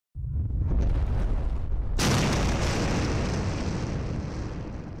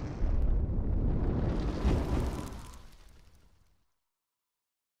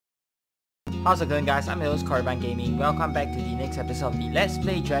How's it going, guys? I'm your host Korriban Gaming. Welcome back to the next episode of the Let's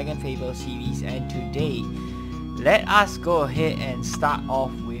Play DragonFable series, and today let us go ahead and start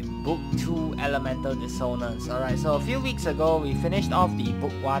off with Book 2 Elemental Dissonance. Alright, so a few weeks ago we finished off the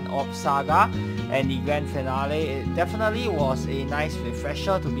Book 1 of Saga and the grand finale. It definitely was a nice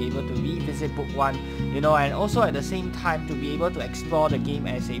refresher to be able to revisit Book 1, you know, and also at the same time to be able to explore the game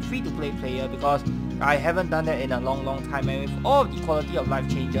as a free-to-play player, because I haven't done that in a long time, and with all of the quality of life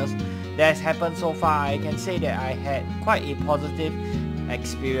changes that has happened so far, I can say that I had quite a positive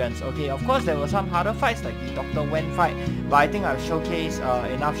experience. Okay, of course there were some harder fights like the Dr. Wen fight, but I think I've showcased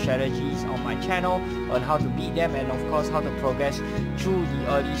enough strategies on my channel on how to beat them, and of course how to progress through the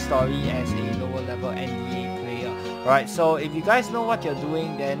early story as a lower level NDA player. Alright, so if you guys know what you're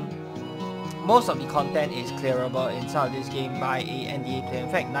doing, then most of the content is clearable inside this game by a NDA player. In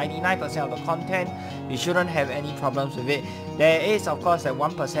fact, 99% of the content, you shouldn't have any problems with it. There is, of course, that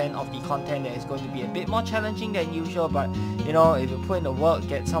 1% of the content that is going to be a bit more challenging than usual, but you know, if you put in the work,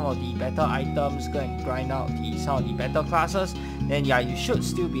 get some of the better items, go and grind out some of the better classes, then yeah, you should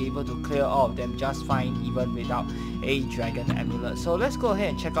still be able to clear all of them just fine, even without a dragon amulet. So let's go ahead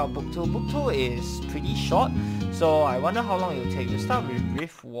and check out Book 2. Book 2 is pretty short, so I wonder how long it will take. We'll start with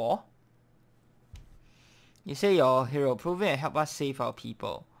Rift War. You say your hero, prove it and help us save our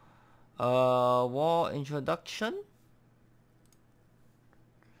people. War introduction.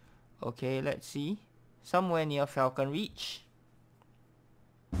 Okay, let's see. Somewhere near Falcon Reach.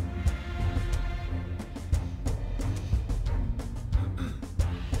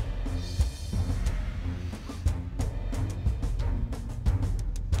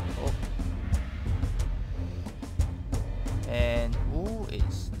 Oh. And who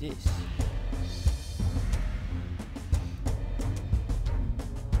is this?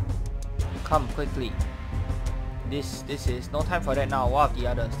 Come quickly. This is no time for that now. What of the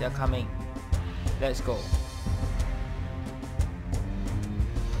others? They're coming. Let's go.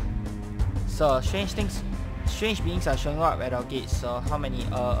 Sir, strange beings are showing up at our gates, sir. How many?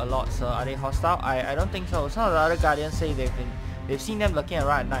 A lot, sir. Are they hostile? I don't think so. Some of the other guardians say they've seen them lurking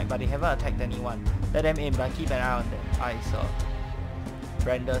around at night, but they haven't attacked anyone. Let them in, but keep an eye on them. Aye, sir.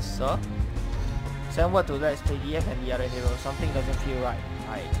 Branders, sir. Send word to Let's Play DF and the other heroes. Something doesn't feel right.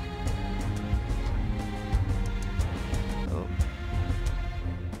 Aye.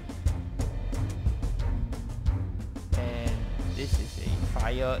 This is a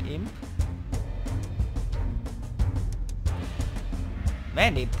fire imp.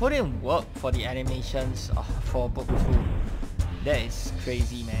 Man, they put in work for the animations for Book 2. That is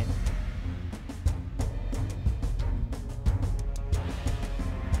crazy, man.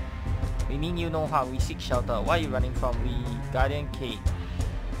 We mean you no harm. We seek shelter. Where are you running from? We Guardian Cave.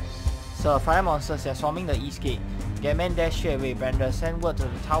 Sir, fire monsters are swarming the east gate. Get men there straight away. Brenda, send word to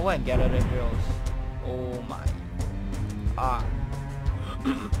the tower and gather the heroes. Oh my.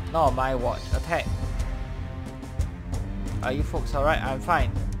 Not on my watch. Attack. Are you folks alright? I'm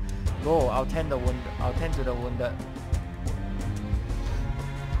fine. Go. I'll tend to the wounded.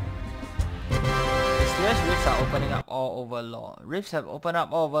 Mysterious rifts are opening up all over Law. Rifts have opened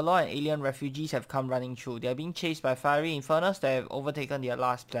up all over Law, and alien refugees have come running through. They are being chased by fiery infernos that have overtaken their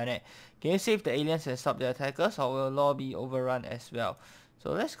last planet. Can you save the aliens and stop the attackers, or will Law be overrun as well?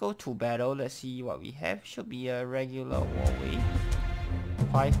 So let's go to battle. Let's see what we have. Should be a regular war wave.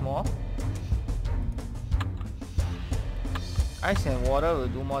 5 more. Ice and water will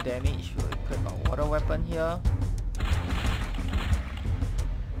do more damage. We'll equip our water weapon here.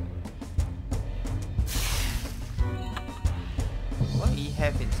 What do we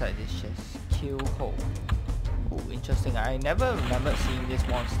have inside this chest? Kill hole. Oh, interesting. I never remembered seeing this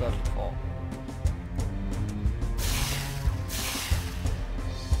monster before.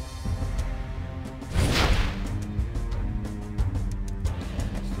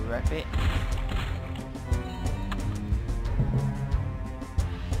 Rapid.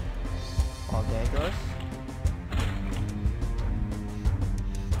 All daggers.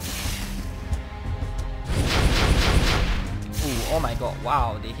 Ooh, oh my god,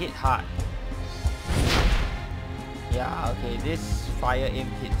 wow, they hit hard. Yeah, okay, this fire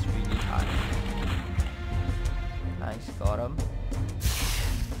imp hits really hard. Nice, got him.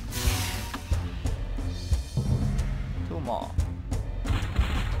 2 more.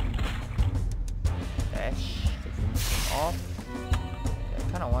 To finish him off.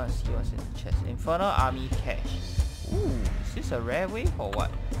 I kinda wanna see what's in the chest. Infernal Army Cache. Ooh, is this a rare wave or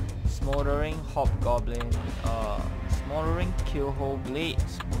what? Smoldering Hobgoblin, Smoldering Killhole Blade,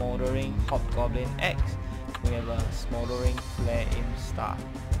 Smoldering Hobgoblin Axe. We have a Smoldering Flare Imp Staff.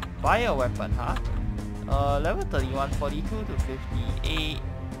 Fire weapon, huh? Level 31, 42 to 58.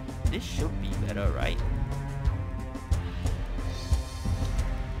 This should be better, right?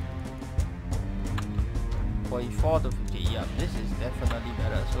 $44 to 50. Yeah, this is definitely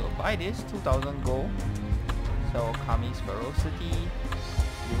better. So buy this, 2,000 gold. So Kami's ferocity,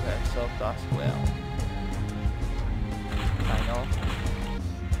 you have served us well. Final.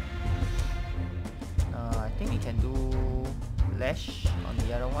 I think we can do Lash on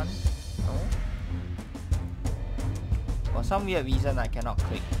the other one. No. For some weird reason I cannot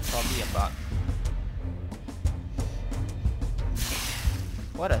click. Probably a bug.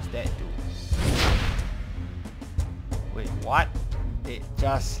 What does that do? Wait, what? It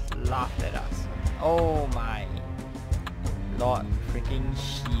just laughed at us. Oh my lord, freaking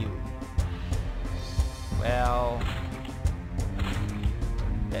shield. Well,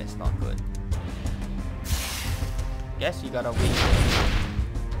 that's not good. Guess we gotta wait.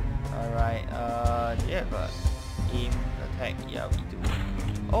 Alright, do you have a aim attack? Yeah, we do.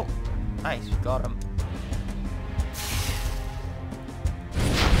 Oh, nice, we got him.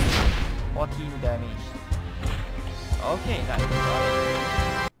 14 damage. Okay,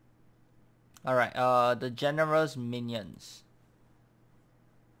 nice. Alright, the general's minions.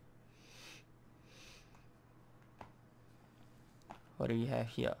 What do we have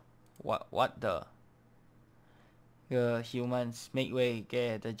here? What the? Humans, make way.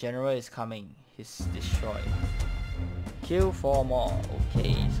 Okay, the general is coming. He's destroyed. Kill 4 more.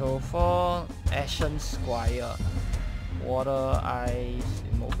 Okay, so for Ashen Squire, water, ice,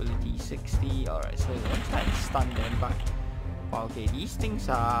 immobility 60. Alright, so let's try and stun them back. Wow, okay, these things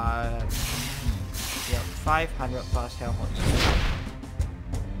are they have 500 plus health on each.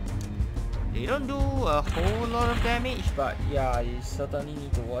 They don't do a whole lot of damage, but yeah, you certainly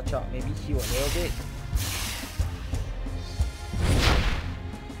need to watch out. Maybe heal a little bit.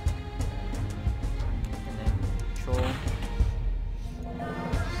 And then throw.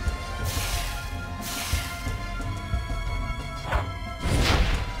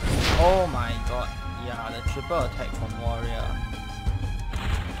 Oh my god. Yeah, the triple attack from warrior.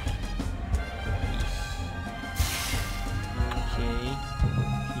 Please. Okay.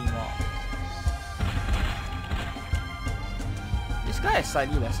 3 more. This guy has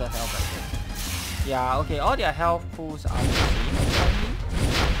slightly lesser health, I think. Yeah, okay, all their health pools are the same apparently.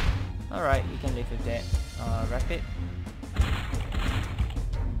 Alright, we can live with that. Rapid.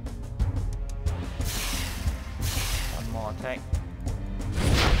 One more attack.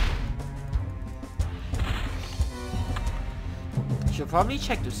 Should probably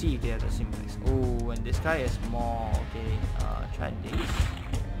check to see if they have the same effects. Oh, and this guy has more. Okay, try daze.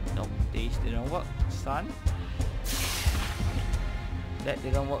 Nope, daze didn't work. Stun. That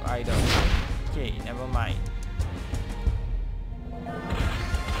didn't work either. Okay, never mind.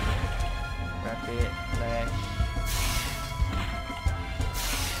 Rapid, flash.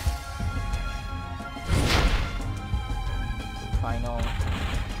 Final.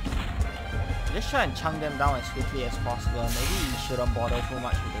 Let's try and chunk them down as quickly as possible. Maybe we shouldn't bother too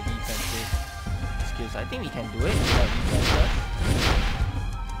much with the defensive skills. I think we can do it without defenses.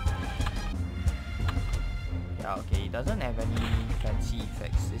 Yeah, okay, it doesn't have any fancy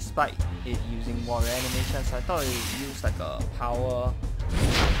effects despite it using warrior animations. I thought it would use like a power,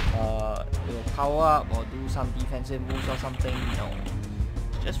 it will power up or do some defensive moves or something. No,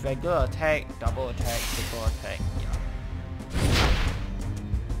 just regular attack, double attack, triple attack. Yeah.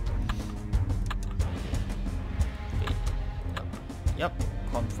 Yep,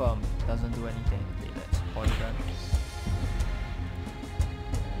 confirm. Doesn't do anything. Okay, let's poison.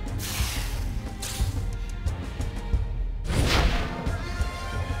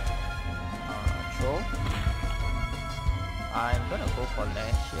 Throw. I'm gonna go for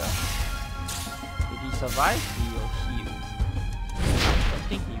Lash here. If he survives, he will heal. Don't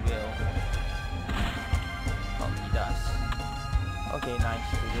think he will. Oh, he does. Okay, nice.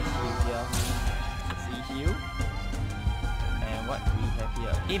 We just heal here. It's a free heal. And what do we have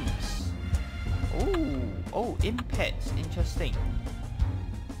here? Imps. Oh, imp pets. Interesting.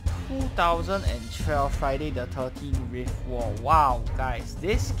 2012, Friday the 13th Rift War. Wow, guys,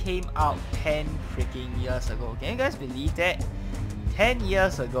 this came out 10 freaking years ago. Can you guys believe that? 10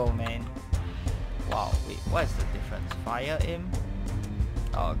 years ago, man. Wow, wait, what is the difference? Fire imp?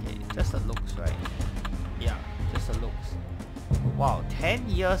 Oh, okay, just the looks, right? Yeah, just the looks. Wow, 10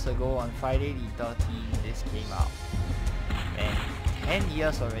 years ago on Friday the 13th, this came out. Man, 10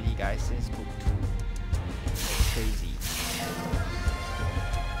 years already, guys, since book 2. That's crazy.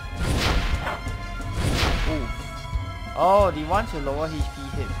 Oof. Oh, the ones with lower HP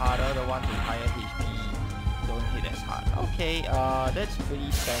hit harder, the ones with higher HP don't hit as hard. Okay, that's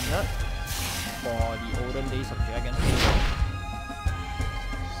pretty standard for the olden days of DragonFable.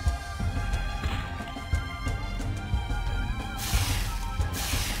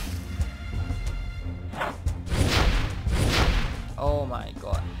 my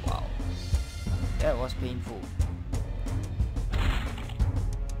god, wow. That was painful.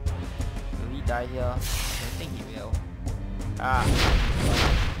 Will he die here? I don't think he will. Ah.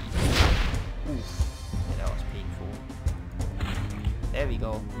 Oof. Yeah, that was painful. There we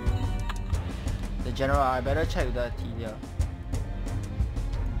go. The general, I better check with the artillery.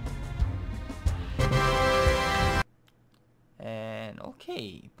 And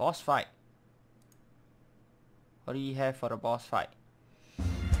okay, boss fight. What do you have for the boss fight?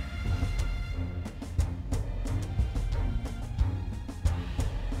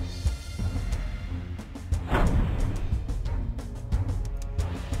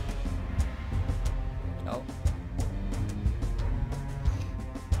 Oh.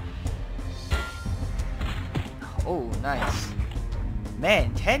 Oh, nice.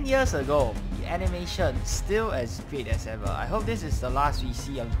 Man, 10 years ago, the animation still as great as ever. I hope this is the last we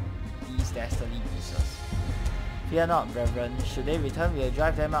see of these dastardly beasts. Fear not, brethren. Should they return, we'll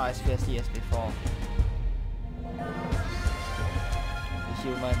drive them out as fiercely as before. The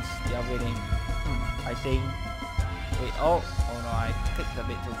humans, they are winning. I think. Wait, oh no, I clicked a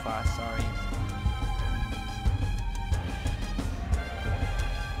bit too fast, sorry.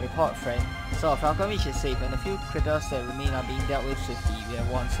 Report, friend. So, Falcon Reach is safe and the few critters that remain are being dealt with swiftly. We have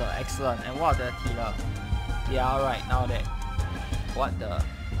won, sir. Excellent. And what the Tila? They are alright now that... What the...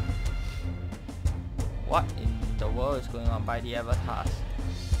 What in the world is going on by the avatars?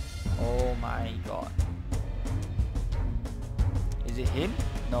 Oh my god. Is it him?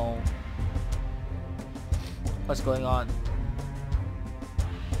 No. What's going on?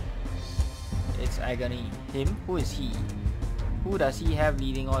 It's Agony. Him? Who is he? Who does he have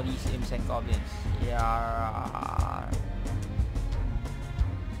leading all these imps and goblins? Yeah.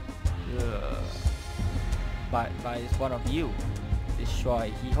 But it's one of you.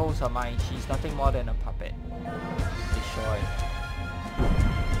 Destroy. He holds her mind. She's nothing more than a puppet. Destroy.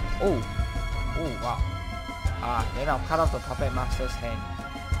 Oh. Oh, wow. Ah, then I'll cut off the puppet master's hand.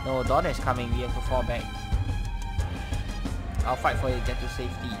 No, Dawn is coming. We have to fall back. I'll fight for you. Get to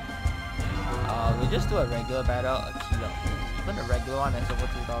safety. We'll just do a regular battle. A killer. Even the regular one has over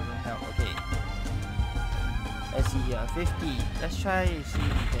 2,000 health. Okay. Let's see here. 50. Let's try see if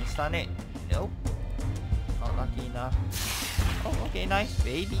we can stun it. Nope. Not lucky enough. Oh, okay, nice.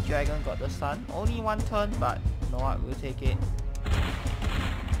 Baby dragon got the stun. Only one turn, but you know what? We'll take it.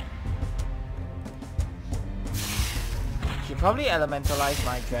 Should probably elementalize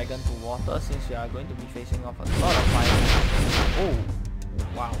my dragon to water since we are going to be facing off a lot of fire. Oh.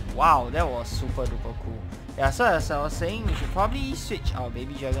 Wow, wow, that was super duper cool. Yeah, so as I was saying, we should probably switch our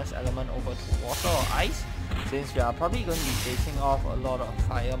baby dragon's element over to water or ice, since we are probably going to be facing off a lot of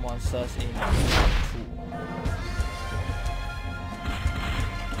fire monsters in 2.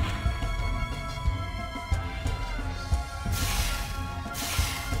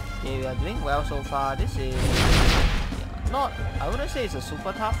 Okay, we are doing well so far. This is not, I wouldn't say it's a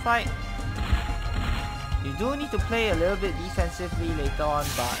super tough fight. You do need to play a little bit defensively later on,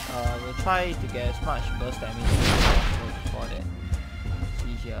 but we'll try to get as much burst damage as possible before that.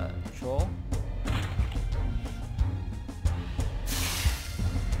 See here, troll.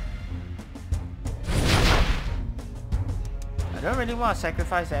 I don't really want to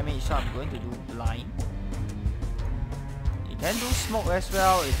sacrifice damage, so I'm going to do blind. You can do smoke as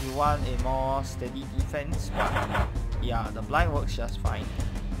well if you want a more steady defense, but yeah, the blind works just fine.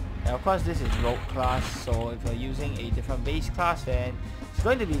 And of course this is rogue class, so if you're using a different base class then it's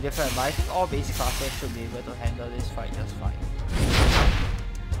going to be different, but I think all base classes should be able to handle this fight just fine.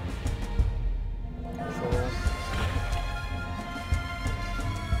 Control.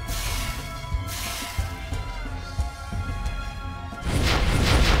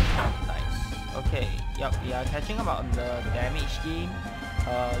 Nice. Okay, yep, we are catching up on the damage game.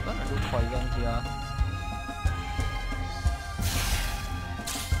 Gonna do poison here.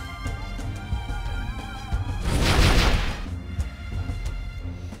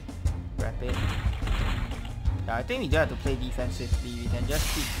 Yeah, I think we don't have to play defensively. We can just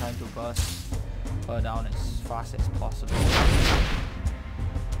keep trying to burst her down as fast as possible.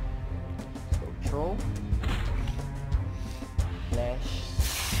 So throw, flash.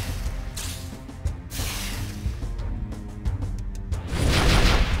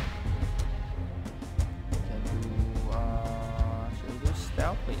 We can do should we do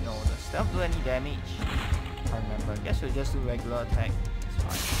stealth? Wait, no, does stealth do any damage? I can't remember. I guess we'll just do regular attack. It's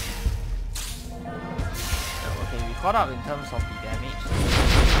fine. Okay, we caught up in terms of the damage.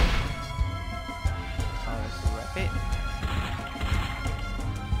 Now let's do rapid.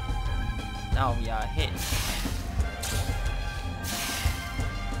 Now we are ahead.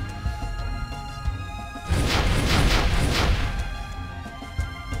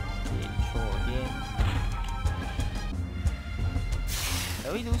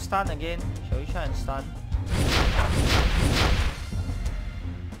 we do stun again? Shall we try and stun?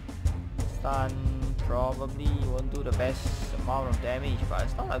 Stun probably won't do the best amount of damage, but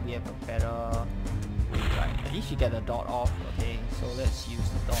it's not like we have a better way. Like, at least you get the dot off. Okay, so let's use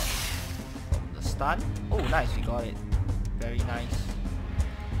the dot from the stun. Oh, nice, we got it. Very nice.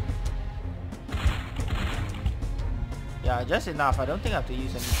 Yeah, just enough. I don't think I have to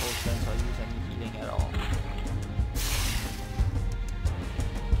use any potions or use any healing at all.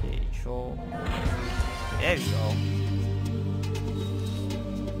 Okay, throw. There we go.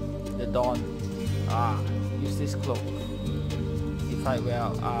 The dawn. Use this cloak. You fight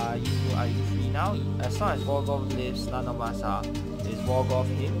well. Are you free now? As long as Vorgoth lives, none of us are. Is Vorgoth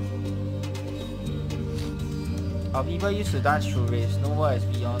him? Our people used to dance through rifts. No world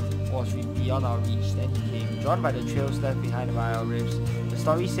was beyond our reach. Then he came, drawn by the trails left behind by our rifts. The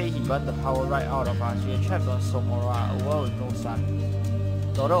stories say he burned the power right out of us. We are trapped on Somora, a world with no sun.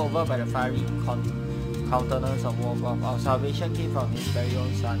 Dotted over by the fiery countenance of Vorgoth, our salvation came from his very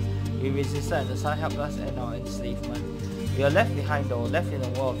own sun. We resisted and the sun helped us end our enslavement. We are left behind though, left in a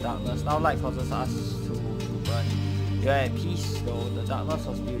world of darkness. Now light causes us to burn. We are at peace though, the darkness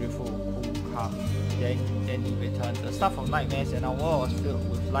was beautiful, cool, calm. Then he returned. The stuff of nightmares and our world was filled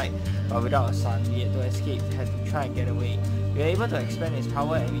with light, but without a sun. We had to escape, had to try and get away. We were able to expand his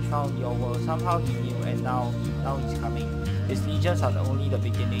power and we found your world. Somehow he knew and now he's coming. His legions are only the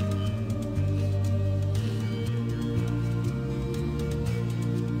beginning.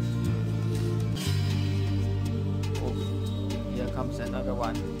 Oh, here comes another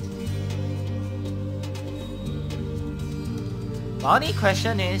one. My only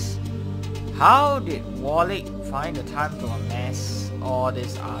question is, how did Warlick find the time to amass all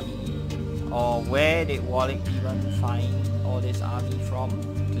this army? Or where did Warlick even find all this army from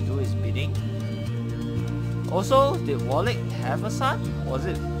to do his bidding? Also, did Warlick have a son? Were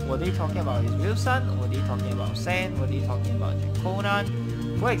they talking about his real son? Were they talking about Sand? Were they talking about Draconan?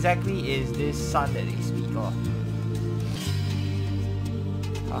 Who exactly is this son that they speak of?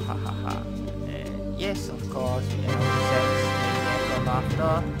 Ha ha ha ha. And yes, of course, we have sense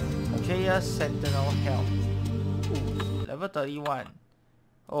laughter. Atreus Sentinel Helm. Ooh, level 31.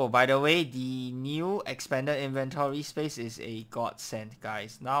 Oh, by the way, the new expanded inventory space is a godsend,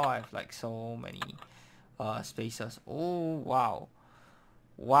 guys. Now I have like so many spaces. Oh, wow.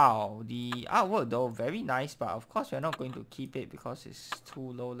 Wow, the artwork though, very nice, but of course we're not going to keep it because it's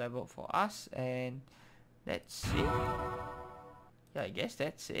too low level for us. And that's it. Yeah, I guess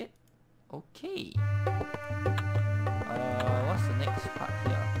that's it. Okay. What's the next part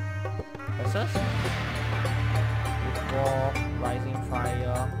here? Versus with War, Rising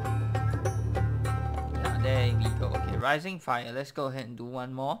Fire. Yeah, there we go. Okay, Rising Fire. Let's go ahead and do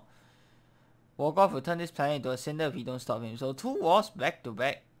one more. Vorgoth will turn this planet into a cinder if we don't stop him. So 2 wars back to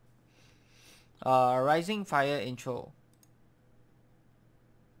back. Rising Fire intro.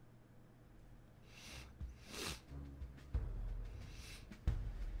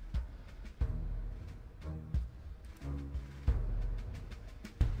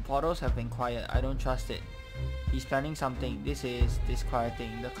 Portals have been quiet. I don't trust it. He's planning something. This is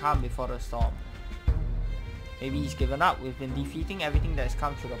disquieting. The calm before the storm. Maybe he's given up. We've been defeating everything that's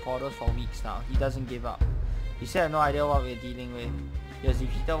come through the portals for weeks now. He doesn't give up. You still have no idea what we're dealing with. He was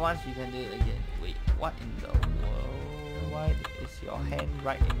defeated once, we can do it again. Wait, what in the world? Why is your hand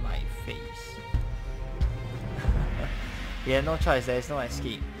right in my face? We have no choice. There is no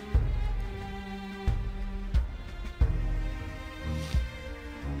escape.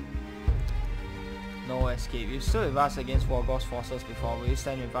 No escape. You stood with us against Vorgoth's forces before. Will you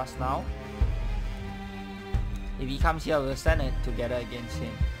stand with us now? If he comes here, we'll stand together against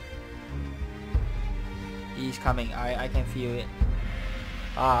him. He's coming. I can feel it.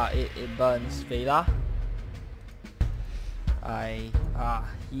 It burns. Vela.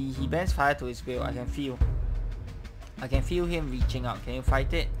 He bends fire to his will. I can feel him reaching out. Can you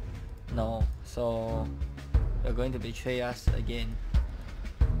fight it? No. So you're going to betray us again.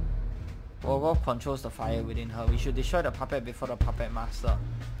 Vorgoth controls the fire within her. We should destroy the puppet before the puppet master.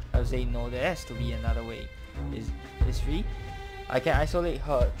 I would say no, there has to be another way. Is free? I can isolate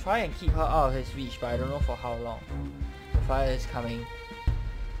her. Try and keep her out of his reach, but I don't know for how long. The fire is coming.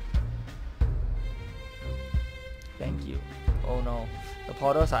 Thank you. Oh no. The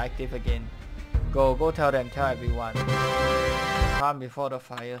portals are active again. Go tell them, tell everyone. The calm before the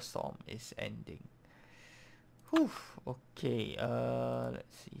firestorm is ending. Whew. Okay,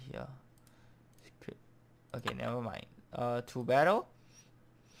 let's see here. Okay, never mind. To battle.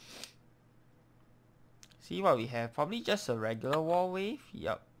 See what we have. Probably just a regular war wave.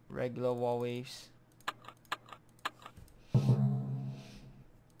 Yup, regular war waves.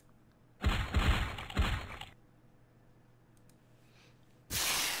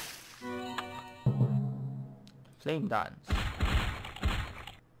 Flame dance.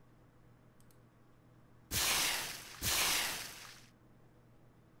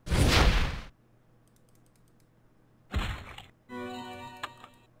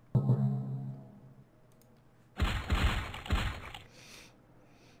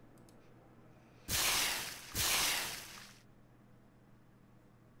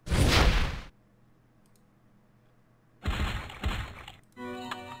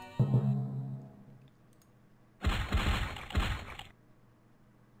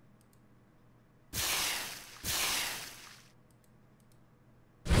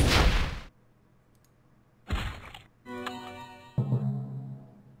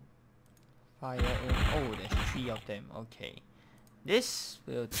 Fire in. Oh, there's 3 of them. Okay. This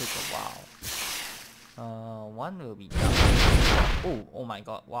will take a while. One will be done. Oh my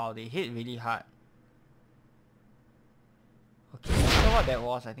god. Wow, they hit really hard. Okay, not sure what that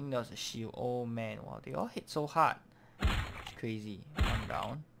was. I think that was a shield. Oh man, wow, they all hit so hard. It's crazy. One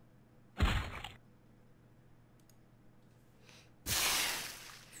down.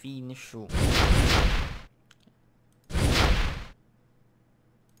 Finish.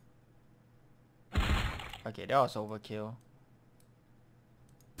 Okay, that was overkill.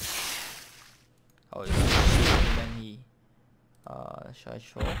 Oh, it's a shield, even he. Should I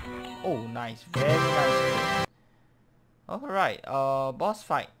show? Oh, nice. Very nice. Alright, boss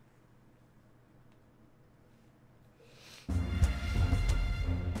fight.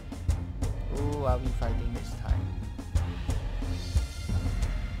 Who are we fighting this time?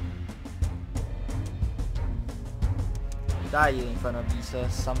 Die, you infernal beasts.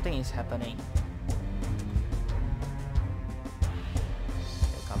 Something is happening.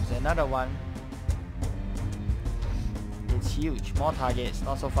 Here comes another one. It's huge. More targets.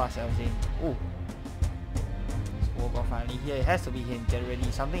 Not so fast, I was saying. Ooh. Wargor finally here. It has to be him. Get ready.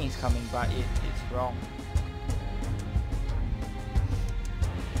 Something is coming, but it's wrong.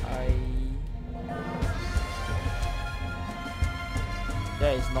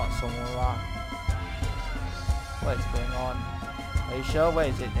 There is not Somora. What is going on? Are you sure? Where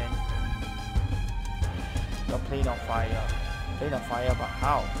is it then? Your plane of fire. Plane of fire, but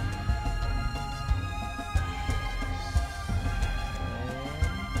how?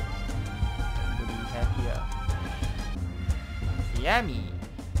 And what do we have here? Fiammi.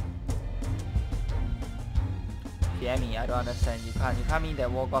 Fiammi, I don't understand. You can't mean that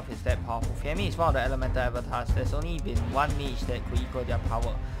Wargor is that powerful. Fiammi is one of the elemental avatars. There's only been one mage that could equal their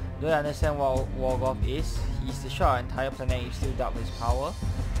power. Don't you understand what Wargor is? He's destroyed our entire planet. You still doubt his power?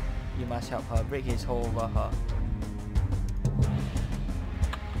 You must help her. Break his hold over her.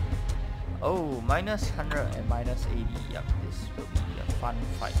 Oh, minus 100 and minus 80. Yep, this will be a fun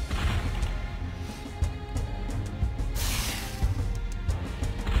fight.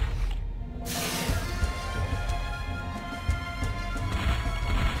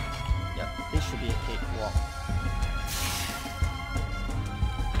 Should be a cakewalk.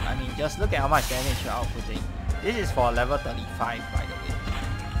 I mean, just look at how much damage you're outputting. This is for level 35, by the way.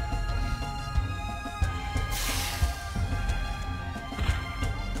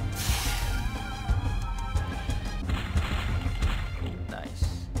 Nice.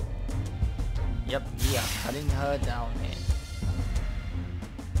 Yep, we are cutting her down, man.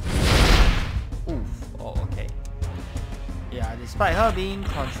 Oof. Oh, okay. Yeah, despite her being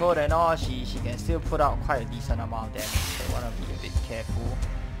controlled and all, she can still put out quite a decent amount of damage, so wanna be a bit careful.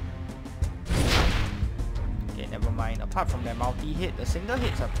 Okay, never mind. Apart from that multi-hit, the single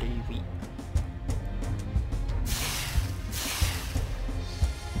hits are pretty weak.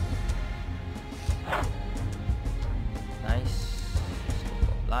 Nice. Let's go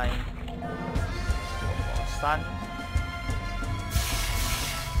for blind. Let's go for stun.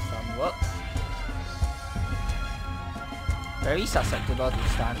 Stun works. Very susceptible to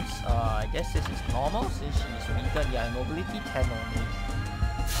stuns. I guess this is normal since she's weaker. Yeah, mobility 10 only.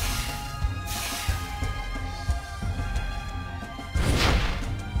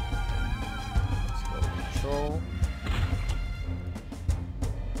 Let's go control.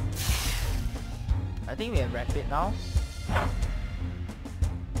 I think we have rapid now.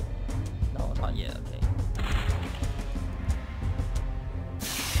 No, not yet. Okay.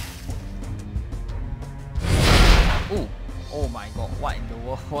 Ooh. Oh my god, what in the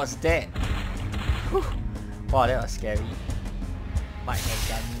world was that? Wow, that was scary. Might have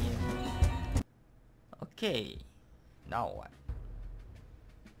done me in. Okay, now what?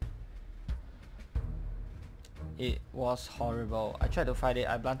 It was horrible. I tried to fight it.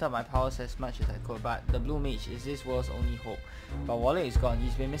 I blunted my powers as much as I could, but the blue mage is this world's only hope. But Wallet is gone.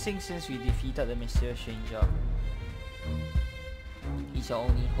 He's been missing since we defeated the mysterious stranger. He's your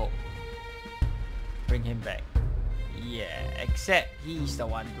only hope. Bring him back. Yeah, except he's the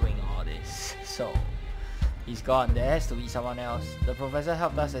one doing all this. So he's gone. There has to be someone else. The professor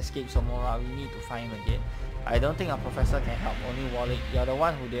helped us escape Somora. We need to find him again. I don't think our professor can help, only Wallach. You're the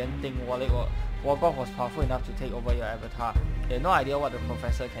one who didn't think Wallach was powerful enough to take over your avatar. You have no idea what the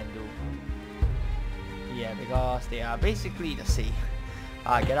professor can do. Yeah, because they are basically the same.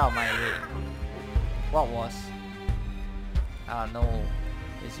 Get out of my way. What was? No.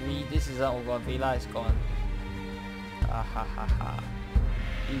 This isn't over. Vela is gone. Ha ha ha.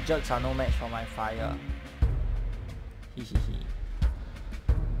 You jerks are no match for my fire. Hee hee hee.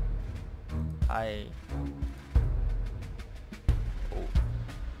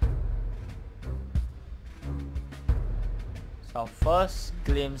 It's our first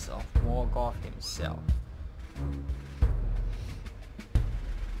glimpse of Morgoth himself.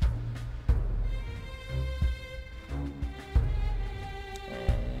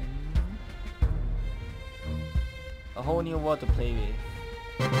 And a whole new world to play with.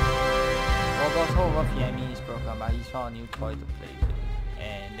 Morgoth's whole world Fiammi is broken, but he's found a new toy to play with.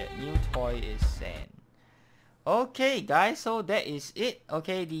 And that new toy is sand. Okay guys, so that is it.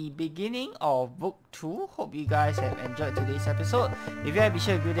 Okay, the beginning of book 2. Hope you guys have enjoyed today's episode. If you have, be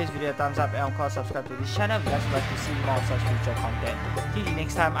sure to give this video a thumbs up and of course subscribe to this channel if you guys would like to see more of such future content. Till the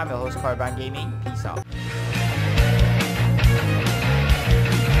next time, I'm your host Korriban Gaming. Peace out.